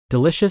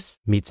Delicious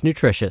meets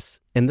nutritious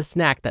in the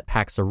snack that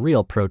packs a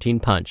real protein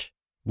punch.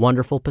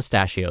 Wonderful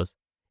Pistachios.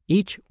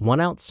 Each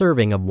 1-ounce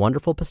serving of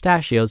Wonderful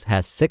Pistachios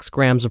has 6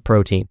 grams of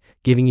protein,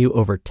 giving you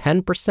over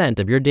 10%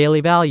 of your daily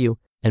value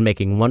and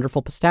making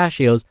Wonderful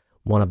Pistachios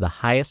one of the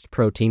highest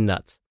protein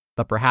nuts.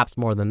 But perhaps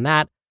more than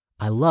that,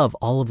 I love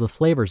all of the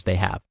flavors they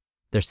have.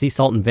 Their sea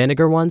salt and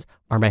vinegar ones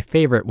are my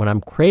favorite when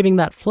I'm craving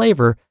that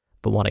flavor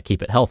but want to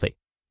keep it healthy.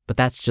 But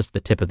that's just the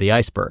tip of the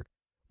iceberg.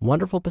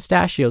 Wonderful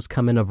Pistachios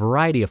come in a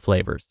variety of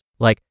flavors,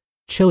 like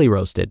chili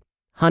roasted,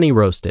 honey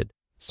roasted,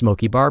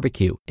 smoky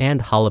barbecue,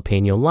 and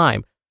jalapeno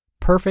lime,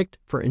 perfect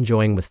for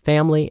enjoying with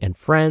family and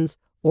friends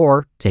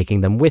or taking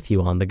them with you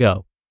on the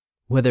go.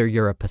 Whether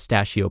you're a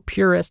pistachio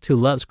purist who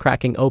loves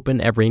cracking open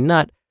every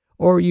nut,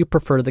 or you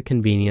prefer the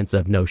convenience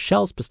of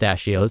no-shells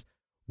pistachios,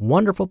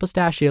 Wonderful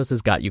Pistachios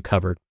has got you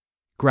covered.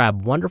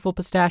 Grab Wonderful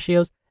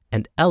Pistachios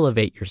and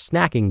elevate your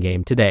snacking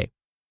game today.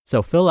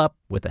 So fill up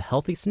with a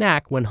healthy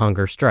snack when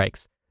hunger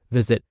strikes.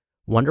 Visit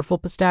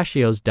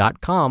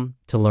wonderfulpistachios.com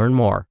to learn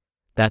more.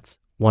 That's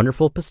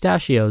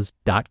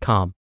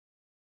wonderfulpistachios.com.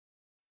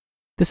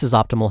 This is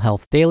Optimal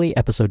Health Daily,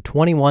 episode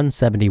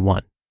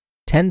 2171.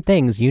 10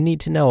 Things You Need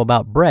to Know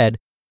About Bread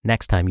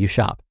Next Time You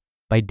Shop,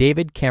 by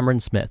David Cameron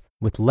Smith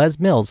with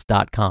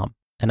lesmills.com.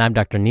 And I'm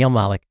Dr. Neil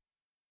Malik.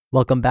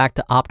 Welcome back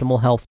to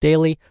Optimal Health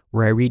Daily,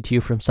 where I read to you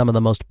from some of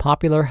the most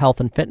popular health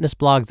and fitness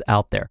blogs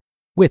out there,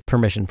 with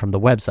permission from the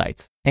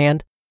websites,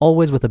 and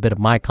always with a bit of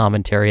my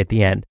commentary at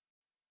the end.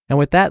 And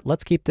with that,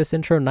 let's keep this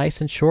intro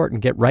nice and short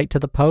and get right to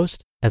the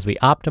post as we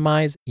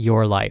optimize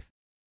your life.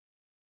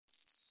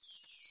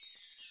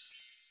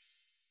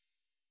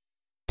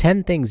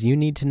 10 Things You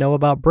Need to Know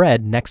About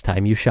Bread Next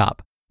Time You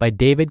Shop, by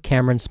David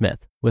Cameron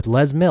Smith with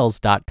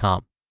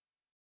lesmills.com.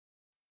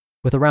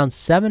 With around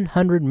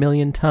 700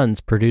 million tons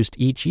produced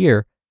each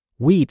year,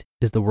 wheat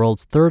is the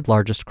world's third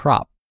largest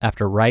crop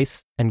after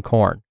rice and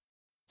corn.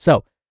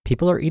 So,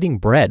 people are eating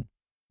bread,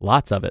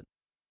 lots of it.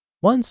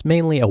 Once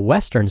mainly a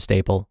Western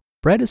staple,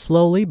 bread is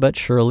slowly but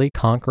surely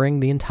conquering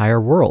the entire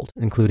world,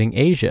 including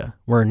Asia,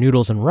 where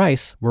noodles and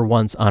rice were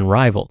once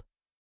unrivaled.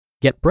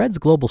 Yet bread's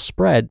global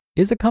spread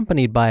is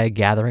accompanied by a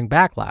gathering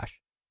backlash.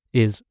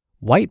 Is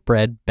white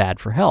bread bad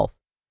for health?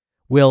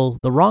 Will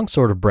the wrong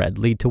sort of bread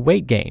lead to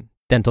weight gain,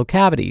 dental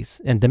cavities,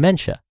 and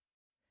dementia?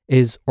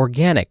 Is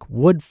organic,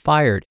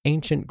 wood-fired,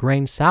 ancient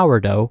grain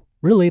sourdough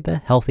really the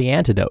healthy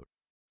antidote?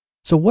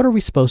 So what are we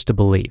supposed to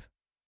believe?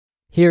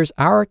 Here's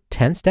our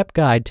 10-step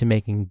guide to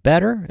making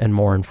better and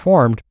more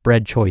informed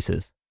bread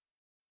choices.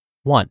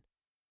 1.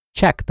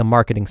 Check the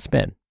marketing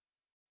spin.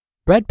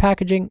 Bread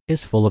packaging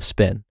is full of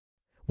spin.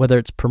 Whether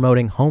it's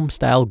promoting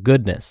home-style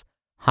goodness,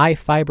 high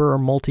fiber or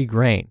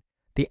multi-grain,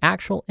 the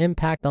actual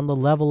impact on the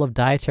level of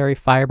dietary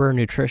fiber,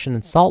 nutrition,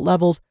 and salt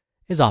levels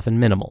is often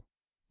minimal.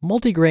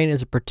 Multi-grain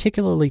is a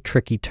particularly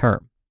tricky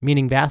term,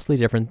 meaning vastly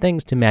different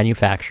things to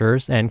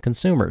manufacturers and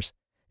consumers.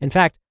 In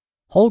fact,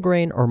 whole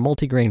grain or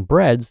multi-grain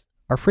breads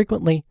are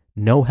frequently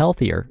no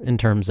healthier in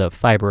terms of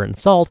fiber and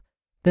salt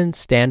than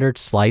standard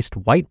sliced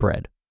white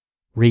bread.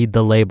 Read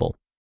the label.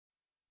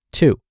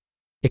 2.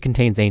 It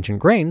contains ancient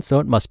grain, so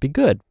it must be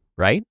good,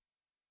 right?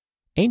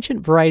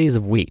 Ancient varieties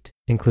of wheat,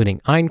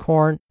 including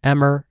einkorn,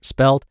 emmer,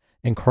 spelt,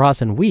 and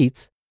Khorasan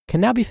wheats, can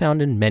now be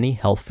found in many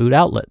health food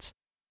outlets.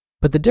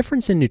 But the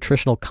difference in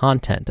nutritional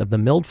content of the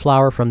milled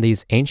flour from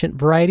these ancient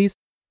varieties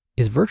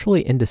is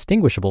virtually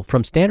indistinguishable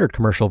from standard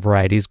commercial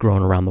varieties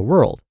grown around the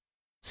world.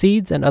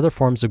 Seeds and other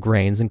forms of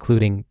grains,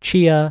 including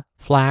chia,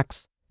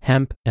 flax,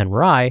 hemp, and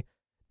rye,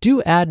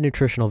 do add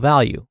nutritional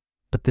value,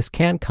 but this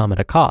can come at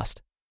a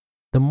cost.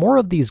 The more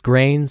of these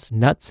grains,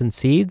 nuts, and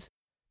seeds,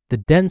 the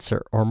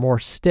denser or more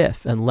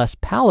stiff and less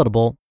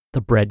palatable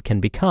the bread can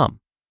become.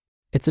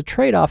 It's a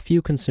trade-off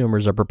few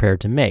consumers are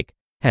prepared to make,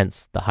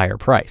 hence the higher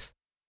price.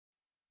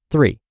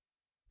 3.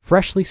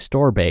 Freshly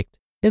store-baked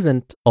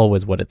isn't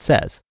always what it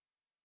says.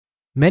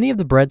 Many of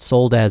the breads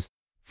sold as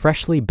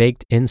freshly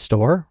baked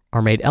in-store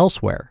are made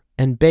elsewhere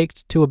and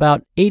baked to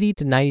about 80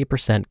 to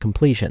 90%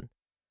 completion.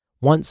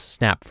 Once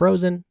snap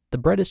frozen, the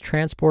bread is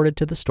transported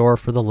to the store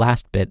for the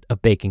last bit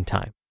of baking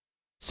time.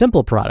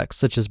 Simple products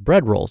such as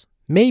bread rolls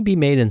may be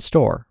made in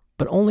store,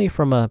 but only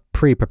from a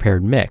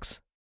pre-prepared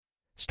mix.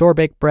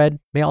 Store-baked bread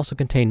may also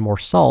contain more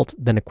salt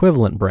than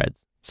equivalent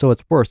breads, so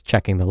it's worth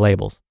checking the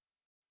labels.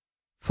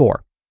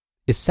 4.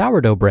 Is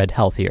sourdough bread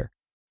healthier?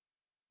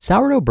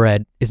 Sourdough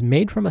bread is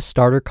made from a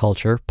starter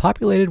culture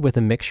populated with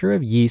a mixture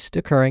of yeast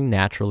occurring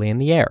naturally in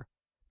the air.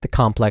 The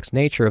complex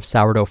nature of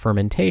sourdough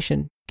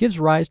fermentation gives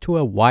rise to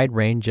a wide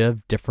range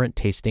of different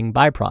tasting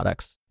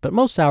byproducts, but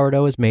most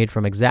sourdough is made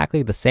from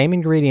exactly the same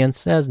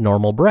ingredients as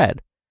normal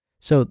bread,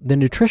 so the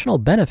nutritional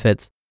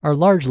benefits are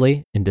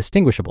largely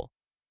indistinguishable.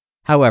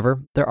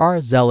 However, there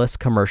are zealous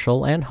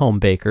commercial and home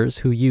bakers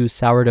who use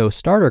sourdough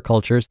starter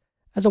cultures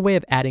as a way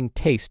of adding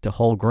taste to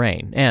whole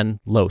grain and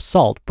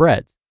low-salt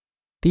breads.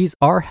 These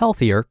are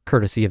healthier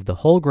courtesy of the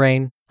whole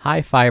grain,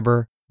 high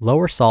fiber,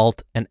 lower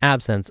salt, and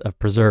absence of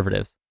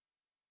preservatives.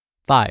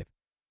 5.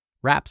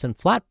 Wraps and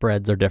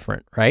flatbreads are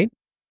different, right?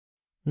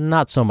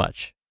 Not so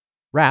much.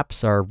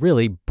 Wraps are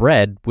really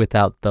bread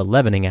without the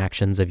leavening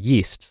actions of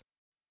yeasts.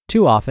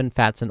 Too often,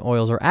 fats and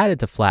oils are added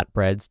to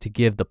flatbreads to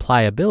give the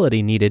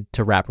pliability needed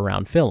to wrap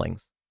around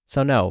fillings.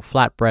 So no,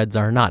 flatbreads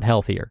are not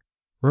healthier.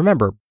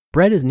 Remember,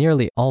 bread is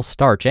nearly all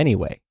starch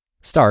anyway.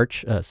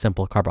 Starch, a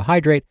simple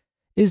carbohydrate,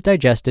 is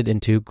digested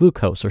into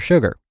glucose or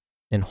sugar.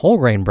 In whole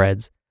grain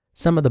breads,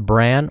 some of the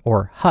bran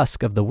or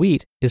husk of the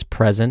wheat is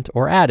present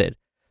or added,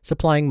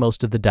 supplying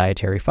most of the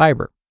dietary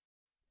fiber.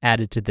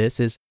 Added to this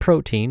is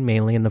protein,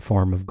 mainly in the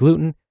form of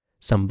gluten,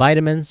 some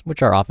vitamins,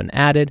 which are often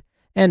added,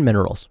 and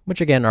minerals,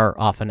 which again are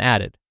often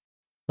added.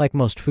 Like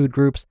most food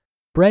groups,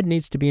 bread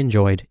needs to be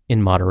enjoyed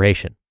in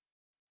moderation.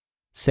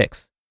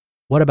 6.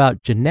 What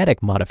about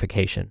genetic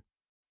modification?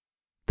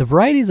 The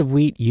varieties of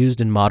wheat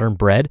used in modern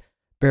bread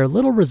bear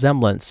little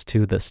resemblance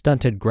to the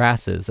stunted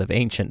grasses of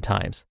ancient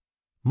times.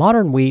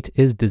 Modern wheat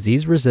is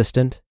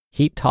disease-resistant,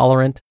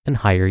 heat-tolerant, and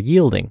higher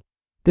yielding.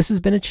 This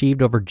has been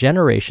achieved over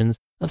generations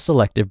of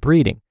selective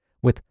breeding,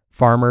 with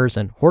farmers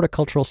and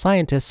horticultural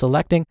scientists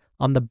selecting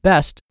on the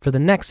best for the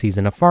next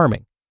season of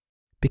farming.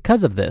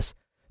 Because of this,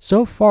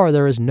 so far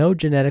there is no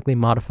genetically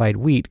modified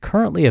wheat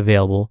currently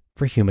available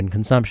for human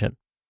consumption.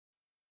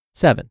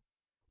 7.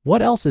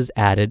 What else is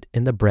added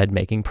in the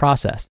bread-making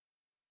process?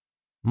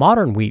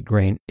 Modern wheat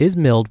grain is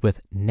milled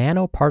with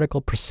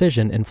nanoparticle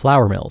precision in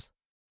flour mills.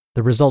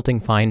 The resulting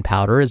fine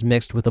powder is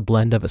mixed with a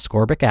blend of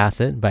ascorbic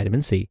acid,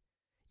 vitamin C,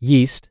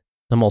 yeast,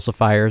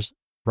 emulsifiers,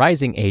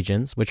 rising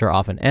agents, which are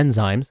often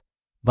enzymes,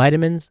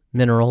 vitamins,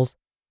 minerals,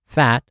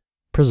 fat,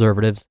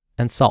 preservatives,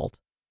 and salt.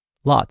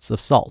 Lots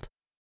of salt.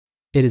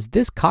 It is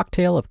this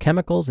cocktail of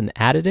chemicals and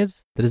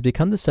additives that has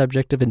become the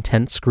subject of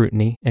intense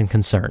scrutiny and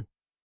concern.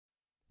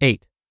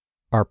 8.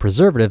 Are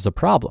preservatives a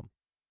problem?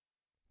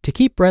 To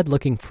keep bread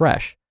looking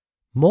fresh,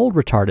 mold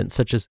retardants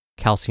such as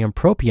calcium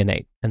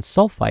propionate and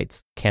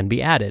sulfites can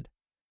be added.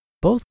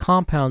 Both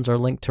compounds are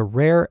linked to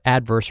rare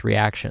adverse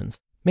reactions,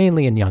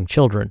 mainly in young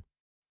children.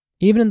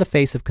 Even in the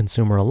face of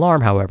consumer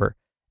alarm, however,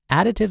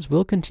 additives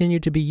will continue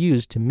to be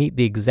used to meet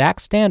the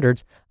exact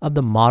standards of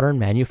the modern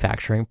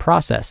manufacturing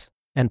process,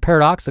 and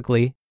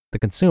paradoxically, the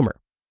consumer.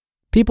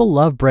 People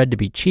love bread to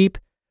be cheap,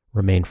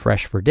 remain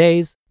fresh for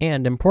days,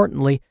 and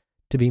importantly,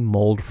 to be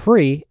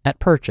mold-free at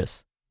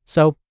purchase.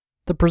 So,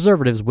 the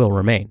preservatives will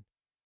remain.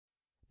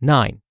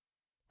 9.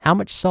 How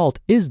much salt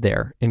is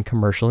there in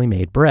commercially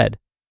made bread?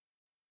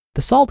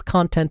 The salt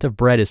content of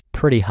bread is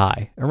pretty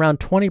high. Around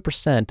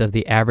 20% of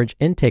the average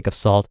intake of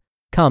salt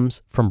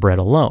comes from bread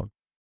alone.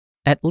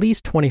 At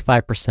least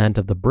 25%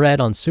 of the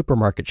bread on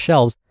supermarket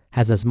shelves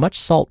has as much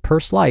salt per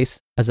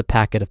slice as a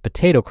packet of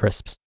potato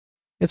crisps.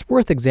 It's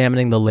worth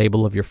examining the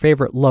label of your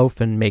favorite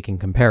loaf and making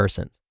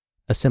comparisons.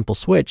 A simple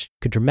switch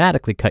could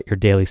dramatically cut your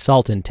daily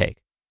salt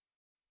intake.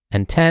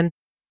 And 10.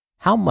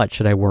 How much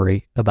should I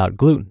worry about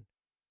gluten?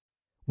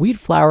 Wheat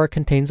flour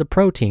contains a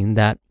protein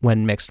that,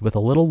 when mixed with a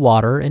little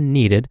water and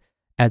kneaded,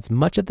 adds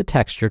much of the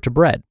texture to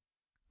bread.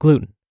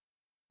 Gluten.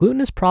 Gluten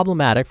is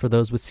problematic for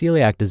those with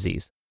celiac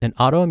disease, an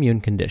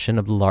autoimmune condition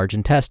of the large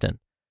intestine.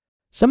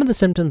 Some of the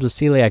symptoms of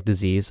celiac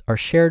disease are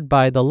shared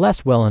by the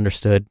less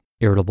well-understood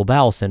irritable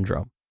bowel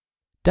syndrome.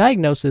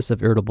 Diagnosis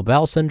of irritable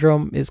bowel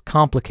syndrome is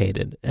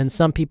complicated, and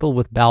some people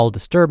with bowel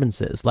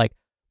disturbances like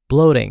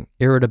bloating,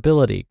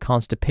 irritability,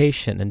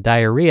 constipation, and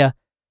diarrhea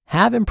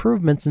have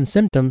improvements in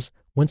symptoms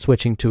when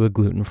switching to a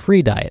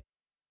gluten-free diet.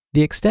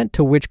 The extent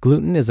to which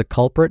gluten is a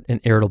culprit in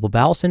irritable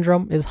bowel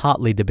syndrome is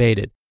hotly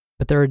debated,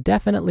 but there are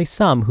definitely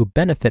some who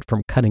benefit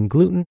from cutting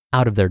gluten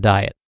out of their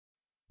diet.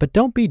 But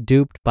don't be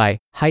duped by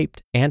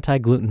hyped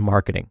anti-gluten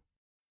marketing.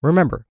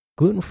 Remember,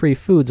 gluten-free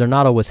foods are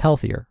not always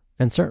healthier,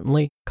 and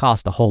certainly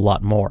cost a whole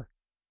lot more.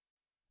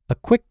 A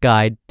quick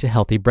guide to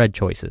healthy bread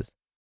choices.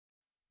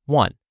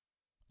 1.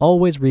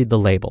 Always read the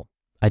label.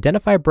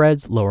 Identify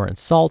breads lower in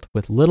salt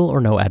with little or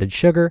no added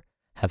sugar,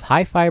 have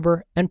high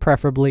fiber, and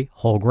preferably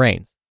whole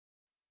grains.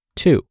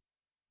 2.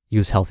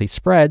 Use healthy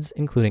spreads,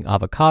 including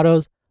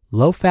avocados,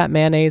 low-fat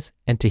mayonnaise,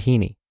 and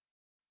tahini.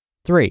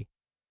 3.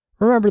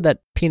 Remember that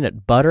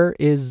peanut butter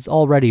is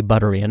already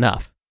buttery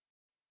enough.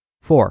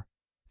 4.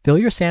 Fill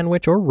your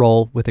sandwich or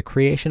roll with the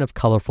creation of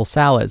colorful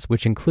salads,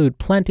 which include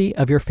plenty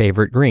of your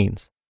favorite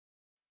greens.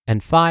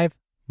 And 5.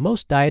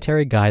 Most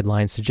dietary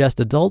guidelines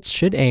suggest adults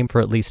should aim for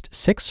at least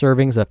 6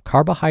 servings of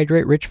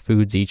carbohydrate-rich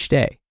foods each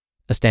day.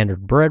 A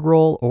standard bread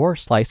roll or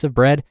slice of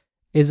bread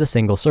is a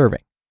single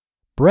serving.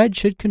 Bread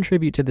should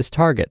contribute to this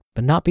target,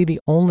 but not be the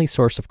only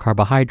source of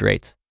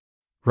carbohydrates.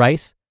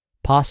 Rice,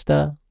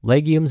 pasta,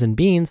 legumes, and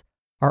beans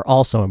are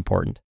also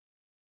important.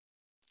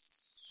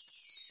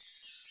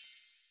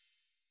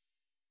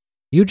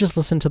 You just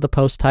listened to the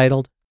post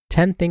titled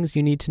 10 Things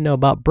You Need to Know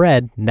About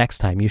Bread Next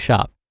Time You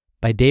Shop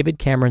by David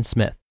Cameron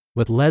Smith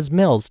with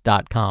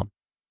lesmills.com.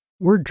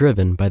 We're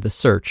driven by the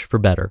search for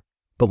better,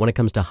 but when it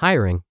comes to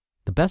hiring,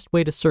 the best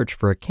way to search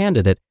for a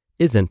candidate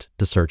isn't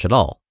to search at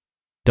all.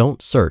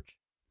 Don't search,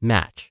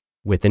 match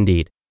with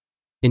Indeed.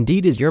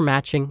 Indeed is your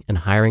matching and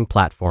hiring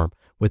platform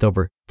with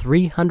over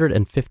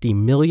 350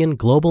 million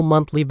global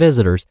monthly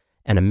visitors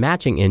and a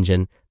matching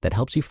engine that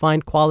helps you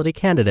find quality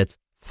candidates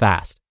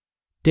fast.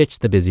 Ditch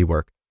the busy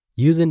work.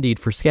 Use Indeed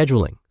for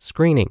scheduling,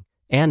 screening,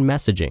 and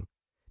messaging.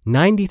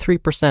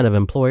 93% of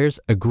employers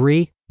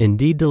agree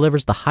Indeed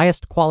delivers the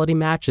highest quality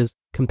matches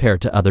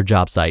compared to other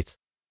job sites.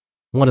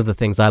 One of the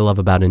things I love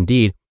about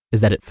Indeed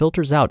is that it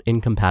filters out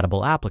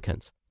incompatible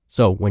applicants.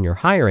 So when you're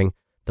hiring,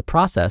 the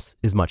process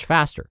is much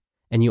faster,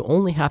 and you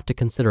only have to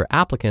consider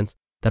applicants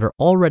that are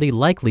already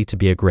likely to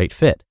be a great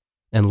fit.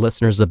 And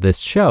listeners of this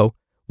show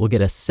will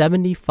get a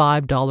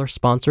 $75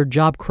 sponsored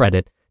job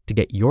credit to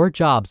get your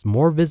jobs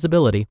more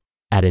visibility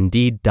at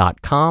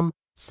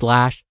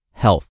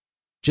Indeed.com/health.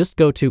 Just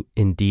go to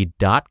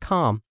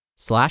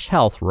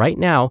Indeed.com/health right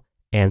now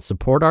and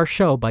support our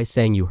show by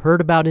saying you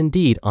heard about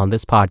Indeed on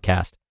this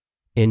podcast.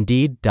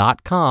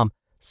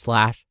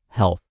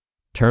 Indeed.com/health.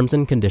 Terms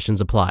and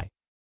conditions apply.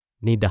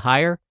 Need to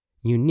hire?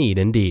 You need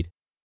Indeed.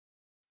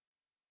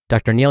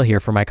 Dr. Neal here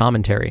for my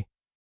commentary.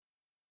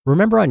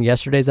 Remember on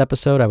yesterday's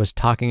episode, I was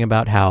talking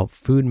about how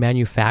food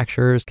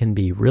manufacturers can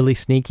be really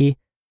sneaky?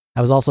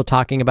 I was also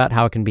talking about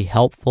how it can be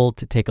helpful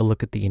to take a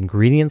look at the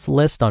ingredients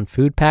list on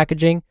food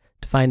packaging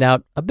to find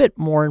out a bit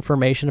more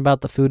information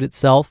about the food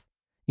itself.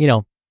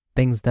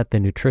 Things that the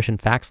nutrition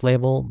facts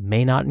label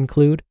may not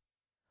include.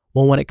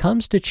 Well, when it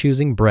comes to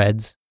choosing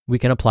breads, we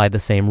can apply the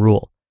same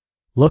rule.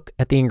 Look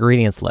at the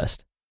ingredients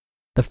list.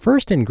 The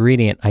first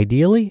ingredient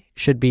ideally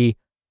should be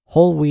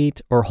whole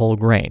wheat or whole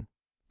grain.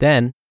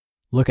 Then,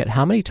 look at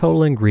how many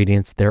total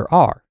ingredients there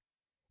are.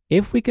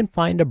 If we can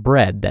find a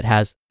bread that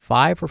has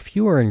 5 or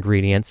fewer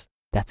ingredients,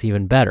 that's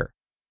even better.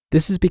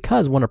 This is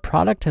because when a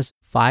product has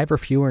 5 or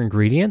fewer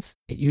ingredients,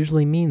 it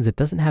usually means it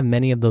doesn't have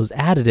many of those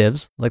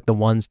additives like the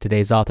ones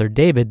today's author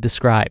David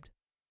described.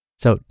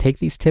 So take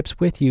these tips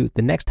with you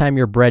the next time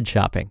you're bread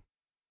shopping.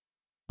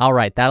 All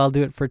right, that'll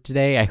do it for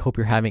today. I hope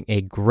you're having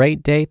a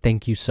great day.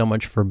 Thank you so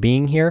much for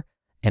being here,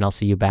 and I'll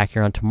see you back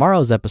here on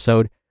tomorrow's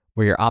episode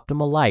where your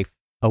optimal life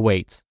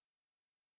awaits.